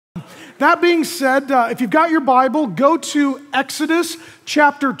That being said, if you've got your Bible, go to Exodus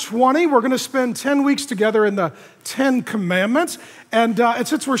chapter 20. We're going to spend 10 weeks together in the 10 Commandments. And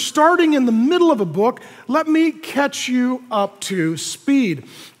since we're starting in the middle of a book, let me catch you up to speed.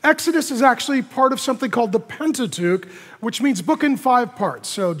 Exodus is actually part of something called the Pentateuch, which means book in 5 parts.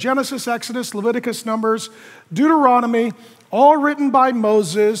 So Genesis, Exodus, Leviticus, Numbers, Deuteronomy, all written by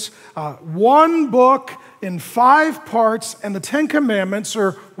Moses, one book in 5 parts, and the 10 Commandments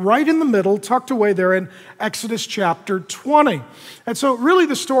are right in the middle, tucked away there in Exodus chapter 20. And so really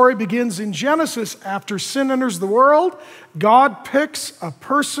the story begins in Genesis. After sin enters the world, God picks a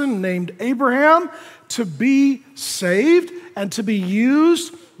person named Abraham to be saved and to be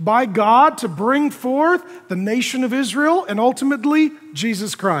used by God to bring forth the nation of Israel and ultimately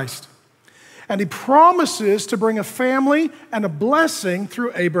Jesus Christ. And he promises to bring a family and a blessing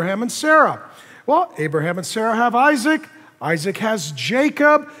through Abraham and Sarah. Well, Abraham and Sarah have Isaac. Isaac has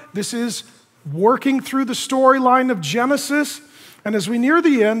Jacob. This is working through the storyline of Genesis. And as we near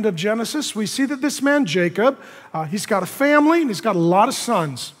the end of Genesis, we see that this man, Jacob, he's got a family and he's got a lot of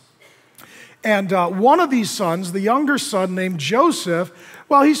sons. And one of these sons, the younger son named Joseph,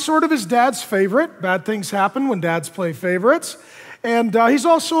 well, he's sort of his dad's favorite. Bad things happen when dads play favorites. And he's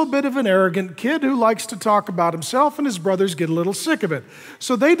also a bit of an arrogant kid who likes to talk about himself, and his brothers get a little sick of it.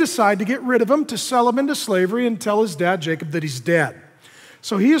 So they decide to get rid of him, to sell him into slavery and tell his dad, Jacob, that he's dead.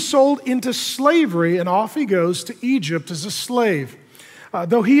 So he is sold into slavery, and off he goes to Egypt as a slave.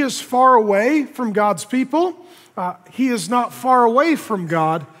 Though he is far away from God's people, he is not far away from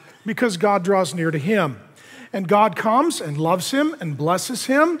God because God draws near to him. And God comes and loves him and blesses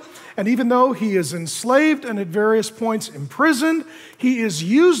him. And even though he is enslaved and at various points imprisoned, he is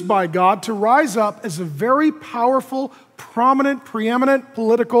used by God to rise up as a very powerful, prominent, preeminent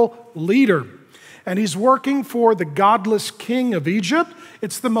political leader. And he's working for the godless king of Egypt.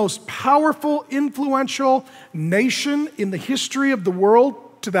 It's the most powerful, influential nation in the history of the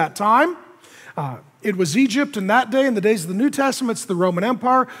world to that time. It was Egypt in that day. In the days of the New Testament, it's the Roman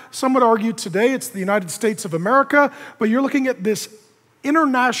Empire. Some would argue today it's the United States of America, but you're looking at this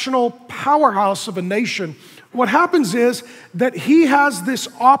international powerhouse of a nation. What happens is that he has this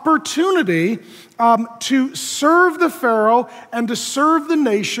opportunity to serve the Pharaoh and to serve the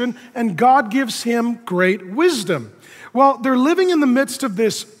nation, and God gives him great wisdom. Well, they're living in the midst of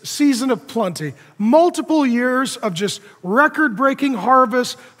this season of plenty, multiple years of just record-breaking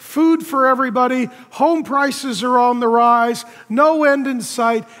harvest, food for everybody, home prices are on the rise, no end in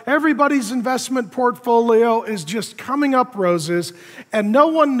sight, everybody's investment portfolio is just coming up roses, and no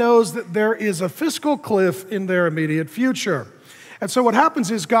one knows that there is a fiscal cliff in their immediate future. And so what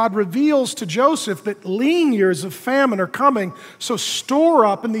happens is God reveals to Joseph that lean years of famine are coming, so store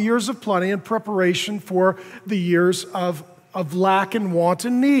up in the years of plenty in preparation for the years of lack and want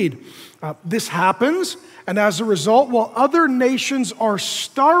and need. This happens, and as a result, while other nations are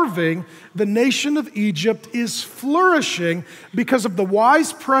starving, the nation of Egypt is flourishing because of the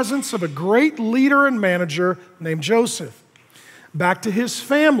wise presence of a great leader and manager named Joseph. Back to his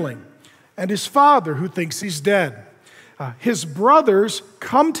family and his father, who thinks he's dead. His brothers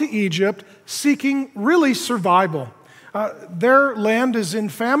come to Egypt seeking really survival. Their land is in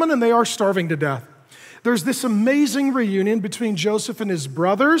famine and they are starving to death. There's this amazing reunion between Joseph and his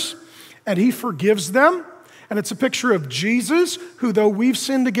brothers, and he forgives them. And it's a picture of Jesus, who though we've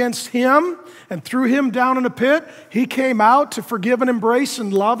sinned against him and threw him down in a pit, he came out to forgive and embrace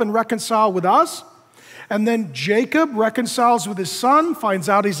and love and reconcile with us. And then Jacob reconciles with his son, finds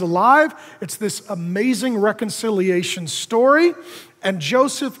out he's alive. It's this amazing reconciliation story. And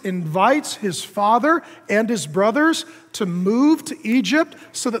Joseph invites his father and his brothers to move to Egypt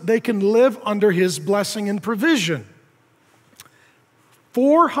so that they can live under his blessing and provision.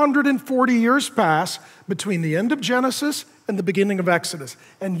 440 years pass between the end of Genesis and the beginning of Exodus.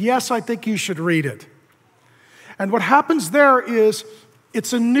 And yes, I think you should read it. And what happens there is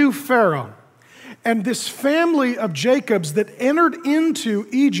it's a new Pharaoh. And this family of Jacob's that entered into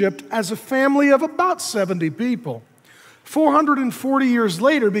Egypt as a family of about 70 people. 440 years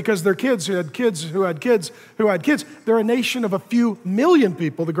later, because they're kids who had kids who had kids who had kids, they're a nation of a few million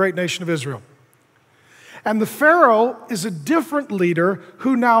people, the great nation of Israel. And the Pharaoh is a different leader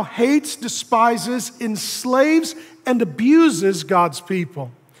who now hates, despises, enslaves, and abuses God's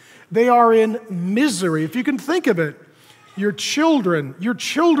people. They are in misery. If you can think of it, your children, your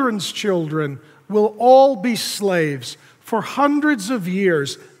children's children will all be slaves for hundreds of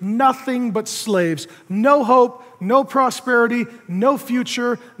years, nothing but slaves. No hope, no prosperity, no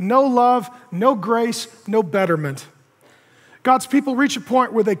future, no love, no grace, no betterment. God's people reach a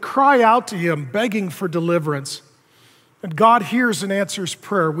point where they cry out to him, begging for deliverance. And God hears and answers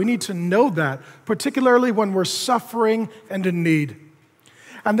prayer. We need to know that, particularly when we're suffering and in need.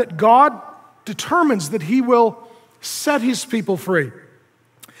 And that God determines that He will set His people free.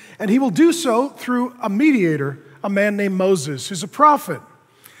 And He will do so through a mediator, a man named Moses, who's a prophet.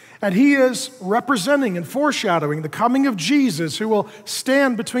 And he is representing and foreshadowing the coming of Jesus, who will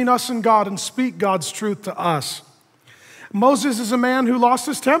stand between us and God and speak God's truth to us. Moses is a man who lost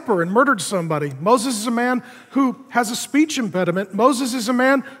his temper and murdered somebody. Moses is a man who has a speech impediment. Moses is a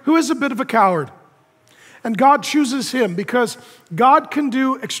man who is a bit of a coward. And God chooses him because God can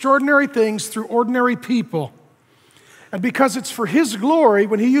do extraordinary things through ordinary people. And because it's for His glory,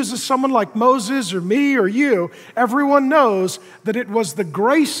 when He uses someone like Moses or me or you, everyone knows that it was the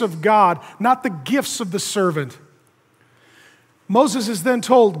grace of God, not the gifts of the servant. Moses is then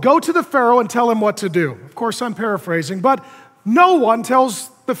told, go to the Pharaoh and tell him what to do. Of course, I'm paraphrasing, but no one tells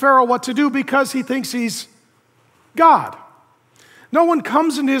the Pharaoh what to do because he thinks he's God. No one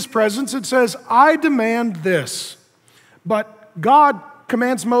comes into his presence and says, I demand this. But God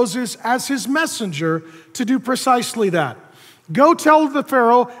commands Moses as his messenger to do precisely that. Go tell the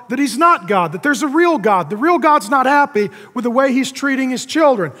Pharaoh that he's not God, that there's a real God. The real God's not happy with the way he's treating his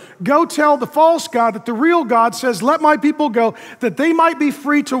children. Go tell the false God that the real God says, let my people go, that they might be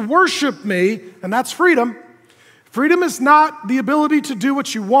free to worship me, and that's freedom. Freedom is not the ability to do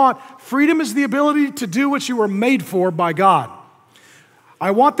what you want. Freedom is the ability to do what you were made for by God. I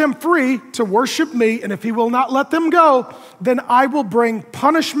want them free to worship me, and if He will not let them go, then I will bring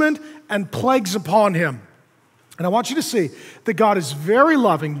punishment and plagues upon him. And I want you to see that God is very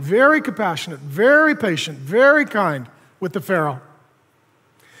loving, very compassionate, very patient, very kind with the Pharaoh,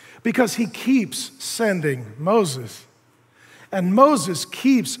 because He keeps sending Moses. And Moses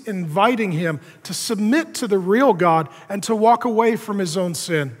keeps inviting him to submit to the real God and to walk away from his own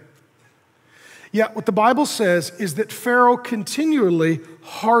sin. Yet what the Bible says is that Pharaoh continually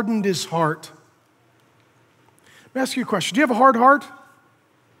hardened his heart. Let me ask you a question. Do you have a hard heart?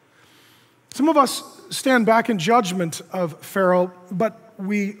 Some of us stand back in judgment of Pharaoh, but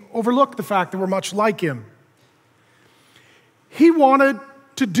we overlook the fact that we're much like him. He wanted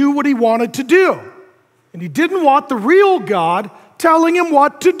to do what he wanted to do, and he didn't want the real God telling him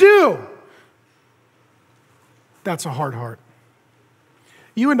what to do. That's a hard heart.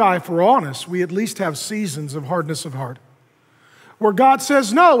 You and I, if we're honest, we at least have seasons of hardness of heart, where God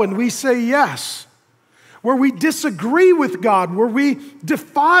says no and we say yes, where we disagree with God, where we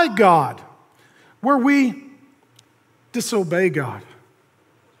defy God, where we disobey God.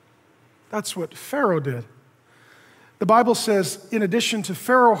 That's what Pharaoh did. The Bible says, in addition to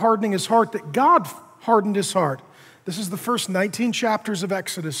Pharaoh hardening his heart, that God hardened his heart. This is the first 19 chapters of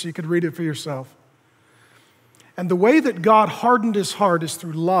Exodus. You could read it for yourself. And the way that God hardened his heart is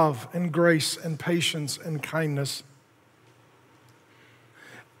through love and grace and patience and kindness.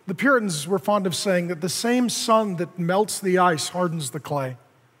 The Puritans were fond of saying that the same sun that melts the ice hardens the clay.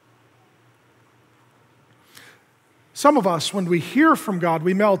 Some of us, when we hear from God,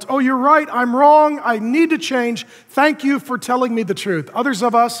 we melt. Oh, you're right, I'm wrong, I need to change. Thank you for telling me the truth. Others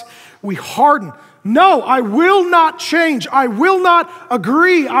of us, we harden. No, I will not change. I will not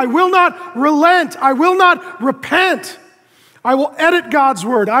agree. I will not relent. I will not repent. I will edit God's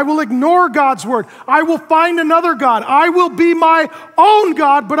word. I will ignore God's word. I will find another God. I will be my own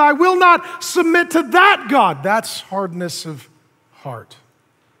God, but I will not submit to that God. That's hardness of heart.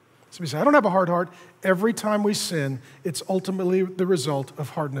 So we say, I don't have a hard heart. Every time we sin, it's ultimately the result of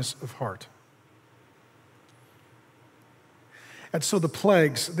hardness of heart. And so the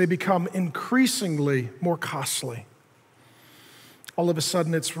plagues, they become increasingly more costly. All of a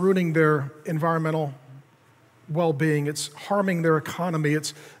sudden, it's ruining their environmental well-being. It's harming their economy.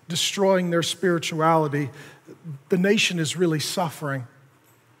 It's destroying their spirituality. The nation is really suffering.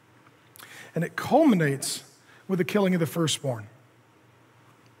 And it culminates with the killing of the firstborn.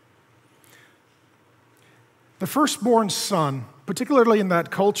 The firstborn son, particularly in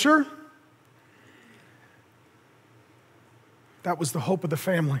that culture, that was the hope of the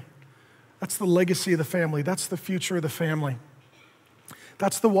family. That's the legacy of the family. That's the future of the family.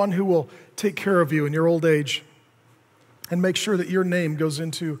 That's the one who will take care of you in your old age and make sure that your name goes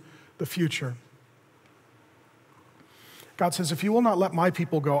into the future. God says, if you will not let my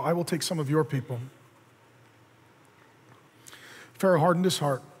people go, I will take some of your people. Pharaoh hardened his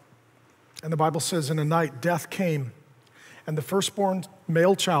heart. And the Bible says in a night, death came, and the firstborn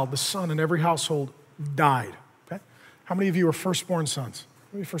male child, the son in every household, died. Okay? How many of you are firstborn sons?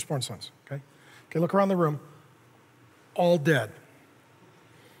 How many firstborn sons? Okay, look around the room. All dead.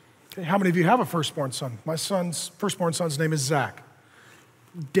 Okay, how many of you have a firstborn son? My firstborn son's name is Zach.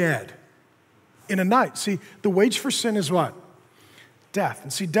 Dead. in a night. See, the wage for sin is what? Death.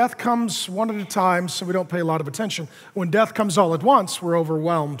 And see, death comes one at a time, so we don't pay a lot of attention. When death comes all at once, we're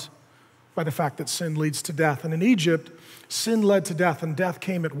overwhelmed by the fact that sin leads to death. And in Egypt, sin led to death, and death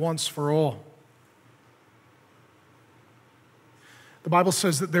came at once for all. The Bible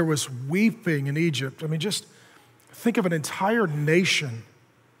says that there was weeping in Egypt. I mean, just think of an entire nation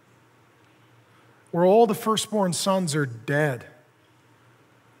where all the firstborn sons are dead,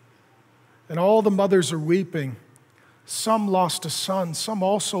 and all the mothers are weeping. Some lost a son, some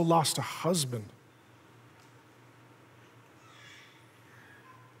also lost a husband.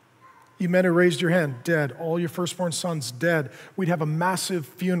 You men who raised your hand, dead. All your firstborn sons, dead. We'd have a massive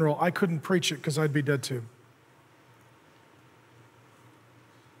funeral. I couldn't preach it because I'd be dead too.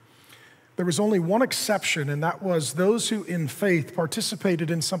 There was only one exception, and that was those who in faith participated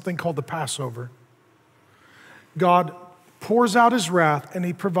in something called the Passover. God pours out his wrath, and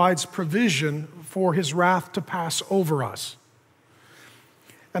he provides provision for his wrath to pass over us.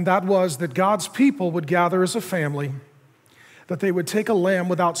 And that was that God's people would gather as a family, that they would take a lamb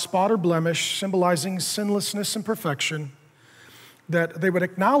without spot or blemish, symbolizing sinlessness and perfection, that they would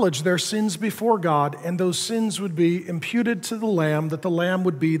acknowledge their sins before God, and those sins would be imputed to the lamb, that the lamb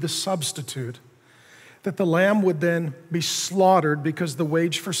would be the substitute, that the lamb would then be slaughtered because the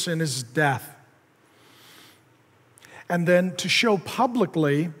wage for sin is death. And then to show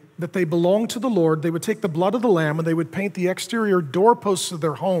publicly that they belong to the Lord, they would take the blood of the lamb and they would paint the exterior doorposts of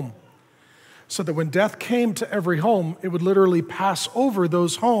their home, so that when death came to every home, it would literally pass over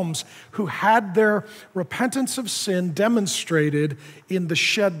those homes who had their repentance of sin demonstrated in the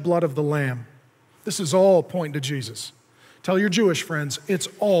shed blood of the Lamb. This is all pointing to Jesus. Tell your Jewish friends, it's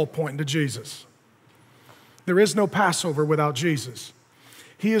all pointing to Jesus. There is no Passover without Jesus.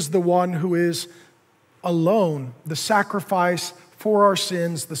 He is the one who is alone, the sacrifice for our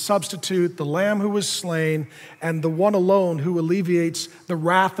sins, the substitute, the Lamb who was slain, and the one alone who alleviates the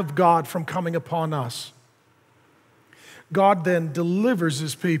wrath of God from coming upon us. God then delivers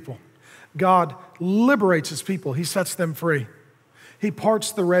his people. God liberates his people. He sets them free. He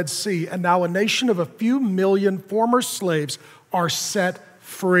parts the Red Sea, and now a nation of a few million former slaves are set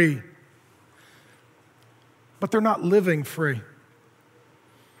free. But they're not living free.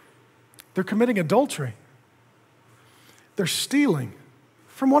 They're committing adultery. They're stealing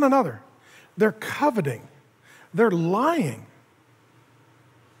from one another. They're coveting. They're lying.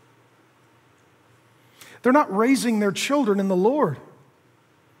 They're not raising their children in the Lord.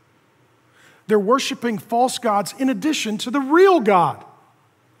 They're worshiping false gods in addition to the real God.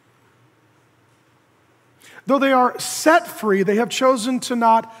 Though they are set free, they have chosen to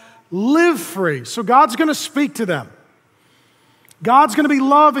not live free. So God's going to speak to them. God's going to be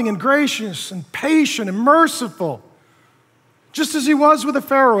loving and gracious and patient and merciful, just as he was with the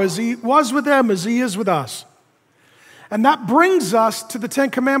Pharaoh, as he was with them, as he is with us. And that brings us to the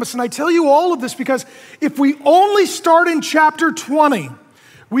Ten Commandments. And I tell you all of this because if we only start in chapter 20,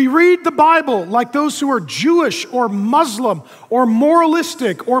 we read the Bible like those who are Jewish or Muslim or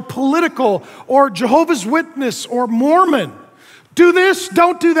moralistic or political or Jehovah's Witness or Mormon. Do this,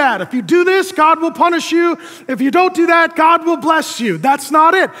 don't do that. If you do this, God will punish you. If you don't do that, God will bless you. That's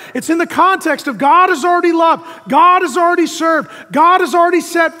not it. It's in the context of God has already loved, God has already served, God has already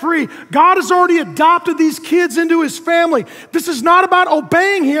set free, God has already adopted these kids into his family. This is not about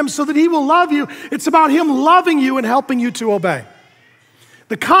obeying him so that he will love you. It's about him loving you and helping you to obey.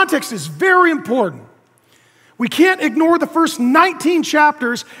 The context is very important. We can't ignore the first 19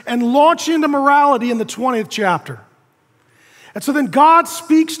 chapters and launch into morality in the 20th chapter. And so then God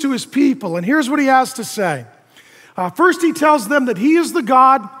speaks to his people, and here's what he has to say. First, he tells them that he is the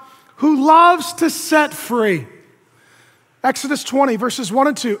God who loves to set free. Exodus 20, verses 1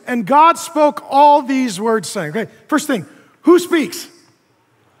 and 2. And God spoke all these words, saying, okay, first thing, who speaks?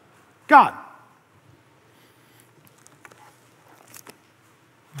 God.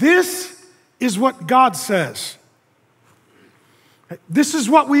 This is what God says. This is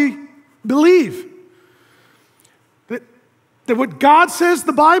what we believe. That what God says,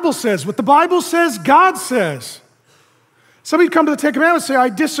 the Bible says. What the Bible says, God says. Some of you come to the Ten Commandments and say, I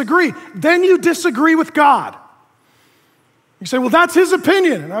disagree. Then you disagree with God. You say, well, that's his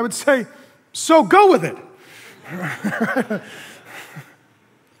opinion. And I would say, so go with it.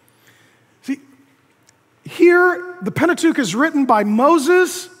 See, here, the Pentateuch is written by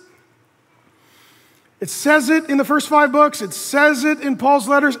Moses. It says it in the first 5 books. It says it in Paul's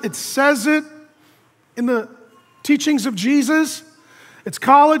letters. It says it in the teachings of Jesus. It's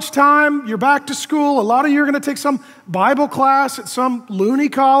college time. You're back to school. A lot of you are going to take some Bible class at some loony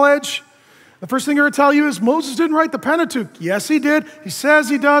college. The first thing I'm going to tell you is Moses didn't write the Pentateuch. Yes, he did. He says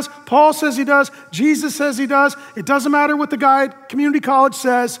he does. Paul says he does. Jesus says he does. It doesn't matter what the guy at community college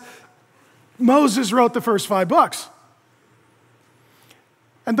says. Moses wrote the first 5 books.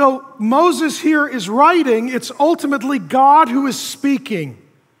 And though Moses here is writing, it's ultimately God who is speaking.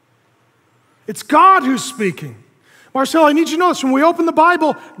 It's God who's speaking. Marcel, I need you to know this. When we open the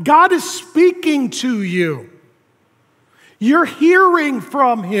Bible, God is speaking to you. You're hearing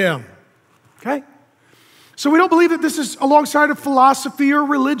from him. Okay? So we don't believe that this is alongside of philosophy or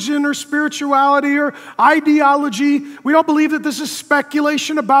religion or spirituality or ideology. We don't believe that this is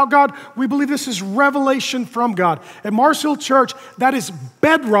speculation about God. We believe this is revelation from God. At Mars Hill Church, that is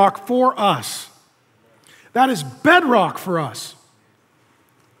bedrock for us. That is bedrock for us.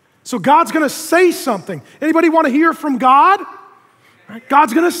 So God's going to say something. Anybody want to hear from God? Right?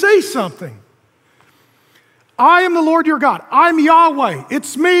 God's going to say something. I am the Lord your God. I'm Yahweh.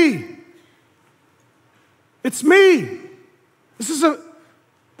 It's me. It's me. This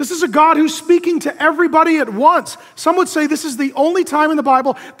is a God who's speaking to everybody at once. Some would say this is the only time in the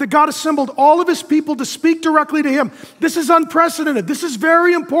Bible that God assembled all of his people to speak directly to him. This is unprecedented. This is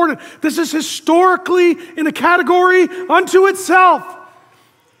very important. This is historically in a category unto itself.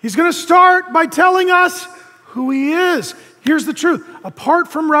 He's going to start by telling us who he is. Here's the truth. Apart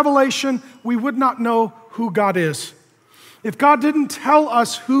from revelation, we would not know who God is. If God didn't tell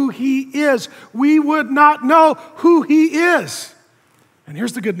us who he is, we would not know who he is. And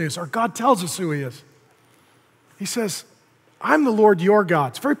here's the good news. Our God tells us who he is. He says, I'm the Lord your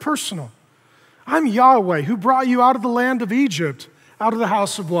God. It's very personal. I'm Yahweh who brought you out of the land of Egypt, out of the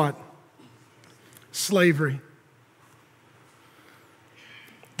house of what? Slavery.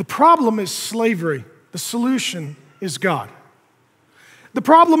 The problem is slavery. The solution is God. The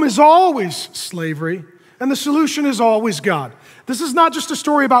problem is always slavery. And the solution is always God. This is not just a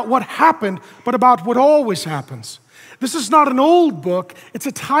story about what happened, but about what always happens. This is not an old book, it's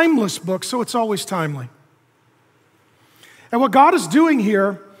a timeless book, so it's always timely. And what God is doing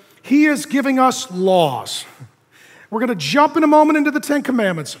here, he is giving us laws. We're going to jump in a moment into the 10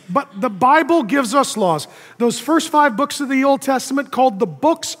 Commandments, but the Bible gives us laws. Those first 5 books of the Old Testament called the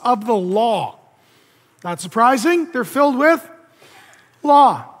books of the law. Not surprising, they're filled with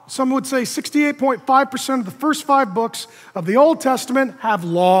law. Some would say 68.5% of the first 5 books of the Old Testament have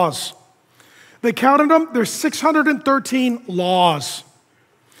laws. They counted them, there's 613 laws.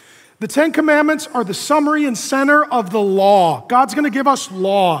 The 10 Commandments are the summary and center of the law. God's going to give us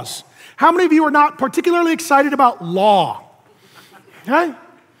laws. How many of you are not particularly excited about law? Okay?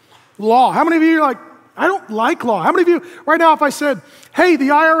 Law. How many of you are like, I don't like law? How many of you, right now, if I said, hey, the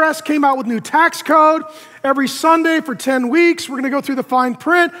IRS came out with new tax code, every Sunday for 10 weeks, we're going to go through the fine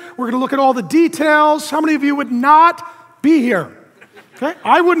print, we're going to look at all the details, how many of you would not be here? Okay?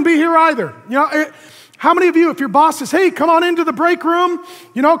 I wouldn't be here either. You know, how many of you, if your boss says, hey, come on into the break room,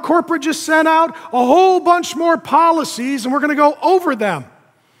 you know, corporate just sent out a whole bunch more policies and we're going to go over them.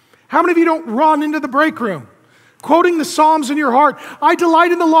 How many of you don't run into the break room, quoting the Psalms in your heart? I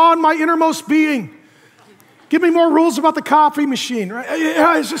delight in the law in my innermost being. Give me more rules about the coffee machine. Right?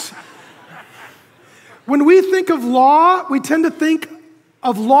 Yeah, it's just, when we think of law, we tend to think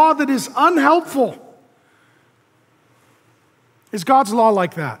of law that is unhelpful. Is God's law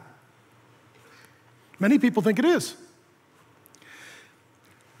like that? Many people think it is.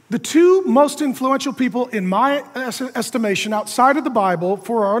 The 2 most influential people in my estimation outside of the Bible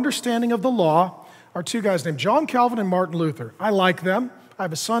for our understanding of the law are 2 guys named John Calvin and Martin Luther. I like them. I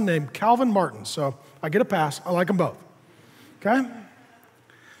have a son named Calvin Martin, so I get a pass. I like them both. Okay?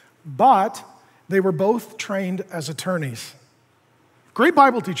 But they were both trained as attorneys. Great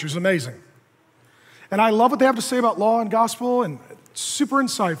Bible teachers, amazing. And I love what they have to say about law and gospel, and it's super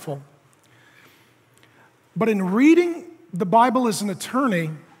insightful. But in reading the Bible as an attorney,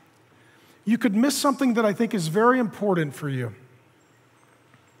 you could miss something that I think is very important for you.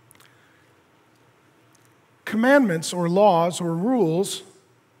 Commandments or laws or rules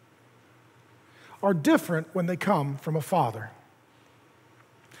are different when they come from a father.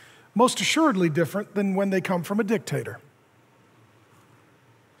 Most assuredly different than when they come from a dictator.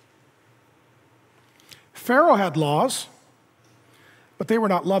 Pharaoh had laws, but they were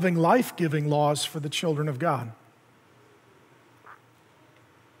not loving, life-giving laws for the children of God.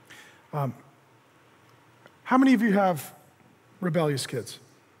 How many of you have rebellious kids?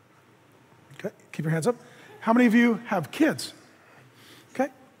 Okay, keep your hands up. How many of you have kids? Okay,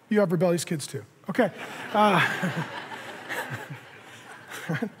 you have rebellious kids too. Okay. How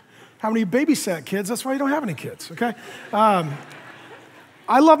many babysat kids? That's why you don't have any kids, okay?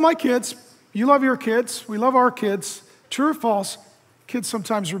 I love my kids. You love your kids. We love our kids. True or false, Kids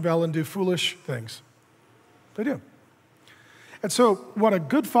sometimes rebel and do foolish things. They do. And so what a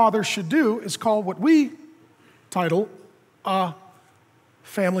good father should do is call what we title a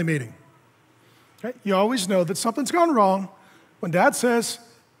family meeting. Okay? You always know that something's gone wrong when dad says,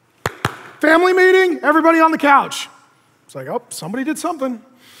 family meeting, everybody on the couch. It's like, oh, somebody did something.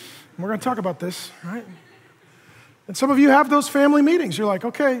 We're going to talk about this, right? And some of you have those family meetings. You're like,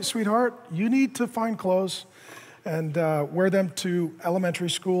 okay, sweetheart, you need to find clothes and wear them to elementary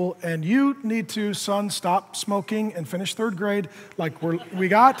school. And you need to, son, stop smoking and finish 3rd grade. Like, we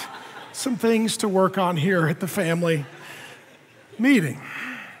got some things to work on here at the family meeting,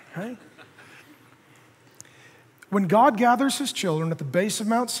 right? When God gathers his children at the base of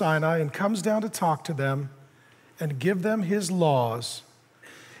Mount Sinai and comes down to talk to them and give them his laws,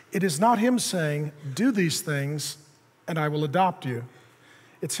 it is not him saying, do these things and I will adopt you.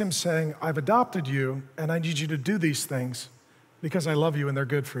 It's him saying, I've adopted you and I need you to do these things because I love you and they're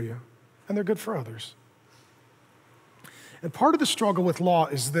good for you and they're good for others. And part of the struggle with law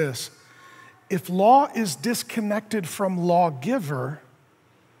is this. If law is disconnected from lawgiver,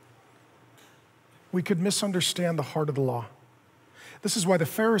 we could misunderstand the heart of the law. This is why the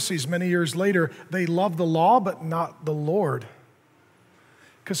Pharisees, many years later, they loved the law but not the Lord.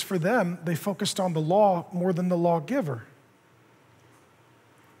 Because for them, they focused on the law more than the lawgiver.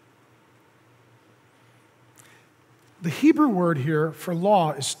 The Hebrew word here for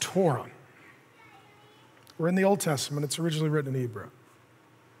law is Torah. We're in the Old Testament. It's originally written in Hebrew.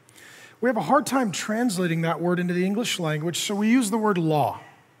 We have a hard time translating that word into the English language, so we use the word law.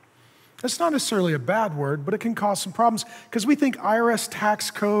 It's not necessarily a bad word, but it can cause some problems because we think IRS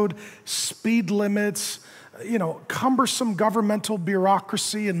tax code, speed limits, cumbersome governmental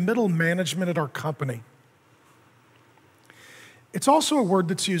bureaucracy and middle management at our company. It's also a word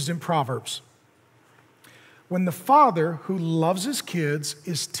that's used in Proverbs. When the father who loves his kids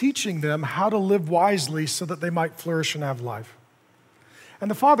is teaching them how to live wisely so that they might flourish and have life. And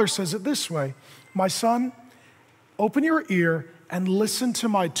the father says it this way, my son, open your ear and listen to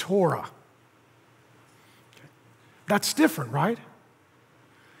my Torah. That's different, right?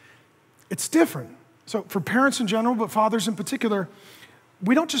 It's different. So for parents in general, but fathers in particular,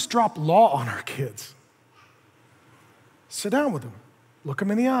 we don't just drop law on our kids. Sit down with them, look them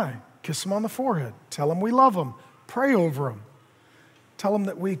in the eye, kiss them on the forehead, tell them we love them, pray over them, tell them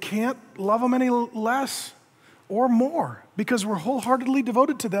that we can't love them any less or more because we're wholeheartedly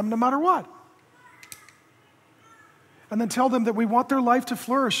devoted to them no matter what. And then tell them that we want their life to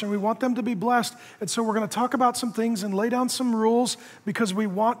flourish and we want them to be blessed. And so we're going to talk about some things and lay down some rules because we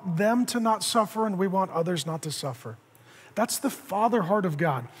want them to not suffer and we want others not to suffer. That's the father heart of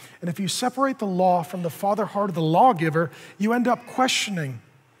God. And if you separate the law from the father heart of the lawgiver, you end up questioning,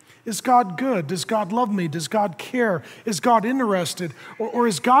 is God good? Does God love me? Does God care? Is God interested? Or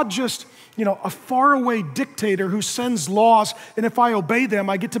is God just, a faraway dictator who sends laws and if I obey them,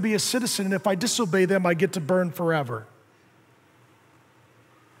 I get to be a citizen and if I disobey them, I get to burn forever?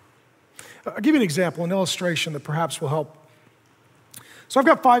 I'll give you an example, an illustration that perhaps will help. So I've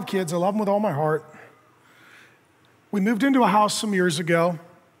got 5 kids. I love them with all my heart. We moved into a house some years ago,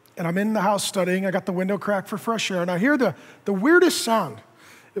 and I'm in the house studying. I got the window cracked for fresh air, and I hear the weirdest sound.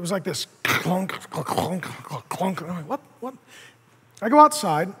 It was like this clunk, clunk, clunk, clunk. I'm like, what? I go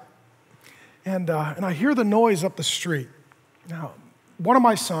outside, and I hear the noise up the street. Now, one of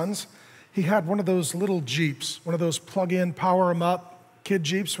my sons, he had one of those little Jeeps, one of those plug-in, power-em-up kid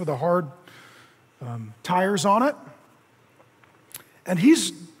Jeeps with a hard tires on it. And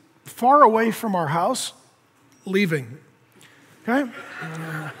he's far away from our house, leaving, okay?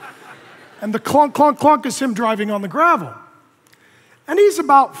 And the clunk, clunk, clunk is him driving on the gravel. And he's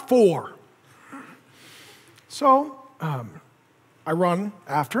about 4. So I run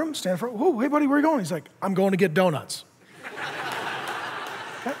after him, stand for, whoa, hey buddy, where are you going? He's like, I'm going to get donuts.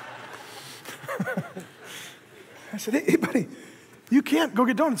 Okay? I said, hey buddy, you can't go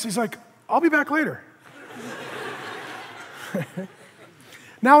get donuts. He's like, I'll be back later.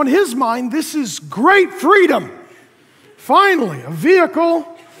 Now in his mind, this is great freedom. Finally, a vehicle.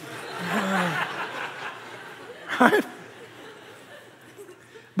 Right?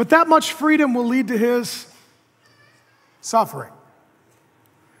 But that much freedom will lead to his suffering.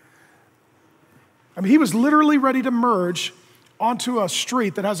 I mean, he was literally ready to merge onto a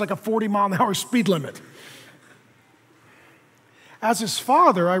street that has like a 40-mile-an-hour speed limit. As his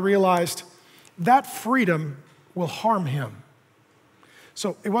father, I realized that freedom will harm him.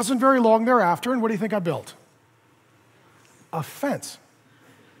 So it wasn't very long thereafter, and what do you think I built? A fence,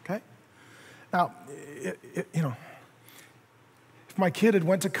 okay? Now, if my kid had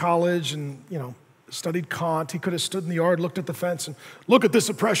went to college and, studied Kant. He could have stood in the yard, looked at the fence, and look at this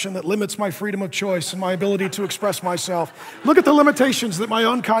oppression that limits my freedom of choice and my ability to express myself. Look at the limitations that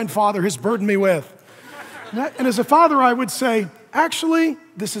my unkind father has burdened me with. And as a father, I would say, actually,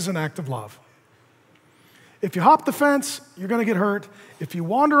 this is an act of love. If you hop the fence, you're going to get hurt. If you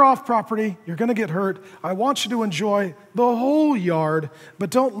wander off property, you're going to get hurt. I want you to enjoy the whole yard,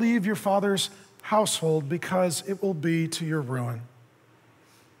 but don't leave your father's household because it will be to your ruin.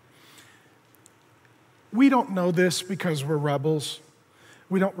 We don't know this because we're rebels.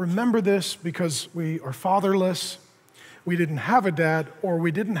 We don't remember this because we are fatherless. We didn't have a dad, or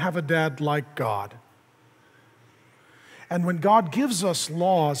we didn't have a dad like God. And when God gives us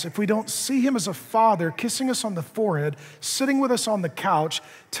laws, if we don't see him as a father kissing us on the forehead, sitting with us on the couch,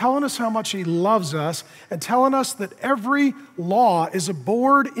 telling us how much he loves us, and telling us that every law is a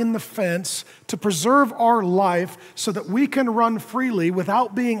board in the fence to preserve our life so that we can run freely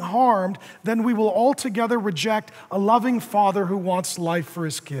without being harmed, then we will altogether reject a loving father who wants life for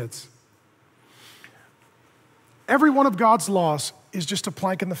his kids. Every one of God's laws is just a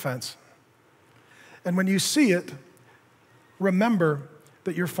plank in the fence. And when you see it, remember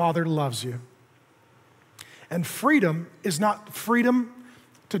that your father loves you. And freedom is not freedom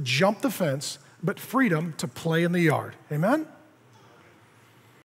to jump the fence, but freedom to play in the yard. Amen?